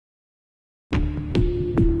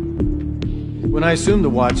When I assumed the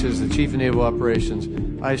watch as the Chief of Naval Operations,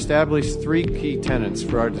 I established three key tenets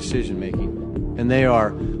for our decision-making, and they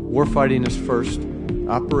are warfighting is first,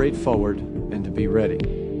 operate forward, and to be ready.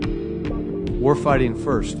 Warfighting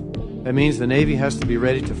first. That means the Navy has to be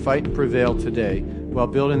ready to fight and prevail today while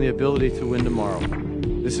building the ability to win tomorrow.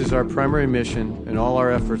 This is our primary mission, and all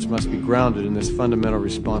our efforts must be grounded in this fundamental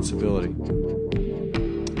responsibility.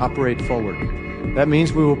 Operate forward. That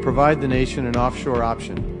means we will provide the nation an offshore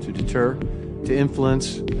option to deter, to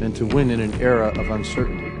influence, and to win in an era of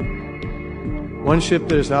uncertainty. One ship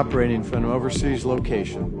that is operating from an overseas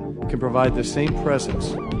location can provide the same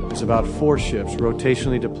presence as about 4 ships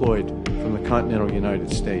rotationally deployed from the continental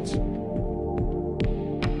United States.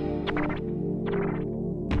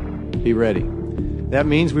 Be ready. That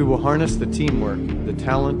means we will harness the teamwork, the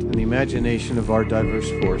talent, and the imagination of our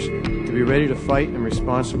diverse force to be ready to fight and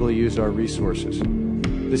responsibly use our resources.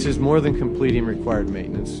 This is more than completing required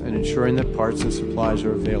maintenance and ensuring that parts and supplies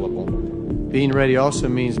are available. Being ready also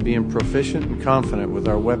means being proficient and confident with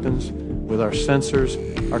our weapons, with our sensors,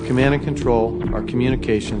 our command and control, our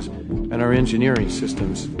communications, and our engineering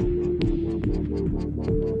systems.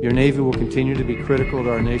 Your Navy will continue to be critical to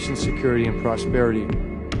our nation's security and prosperity.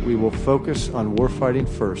 We will focus on warfighting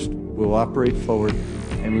first, we will operate forward,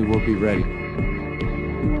 and we will be ready.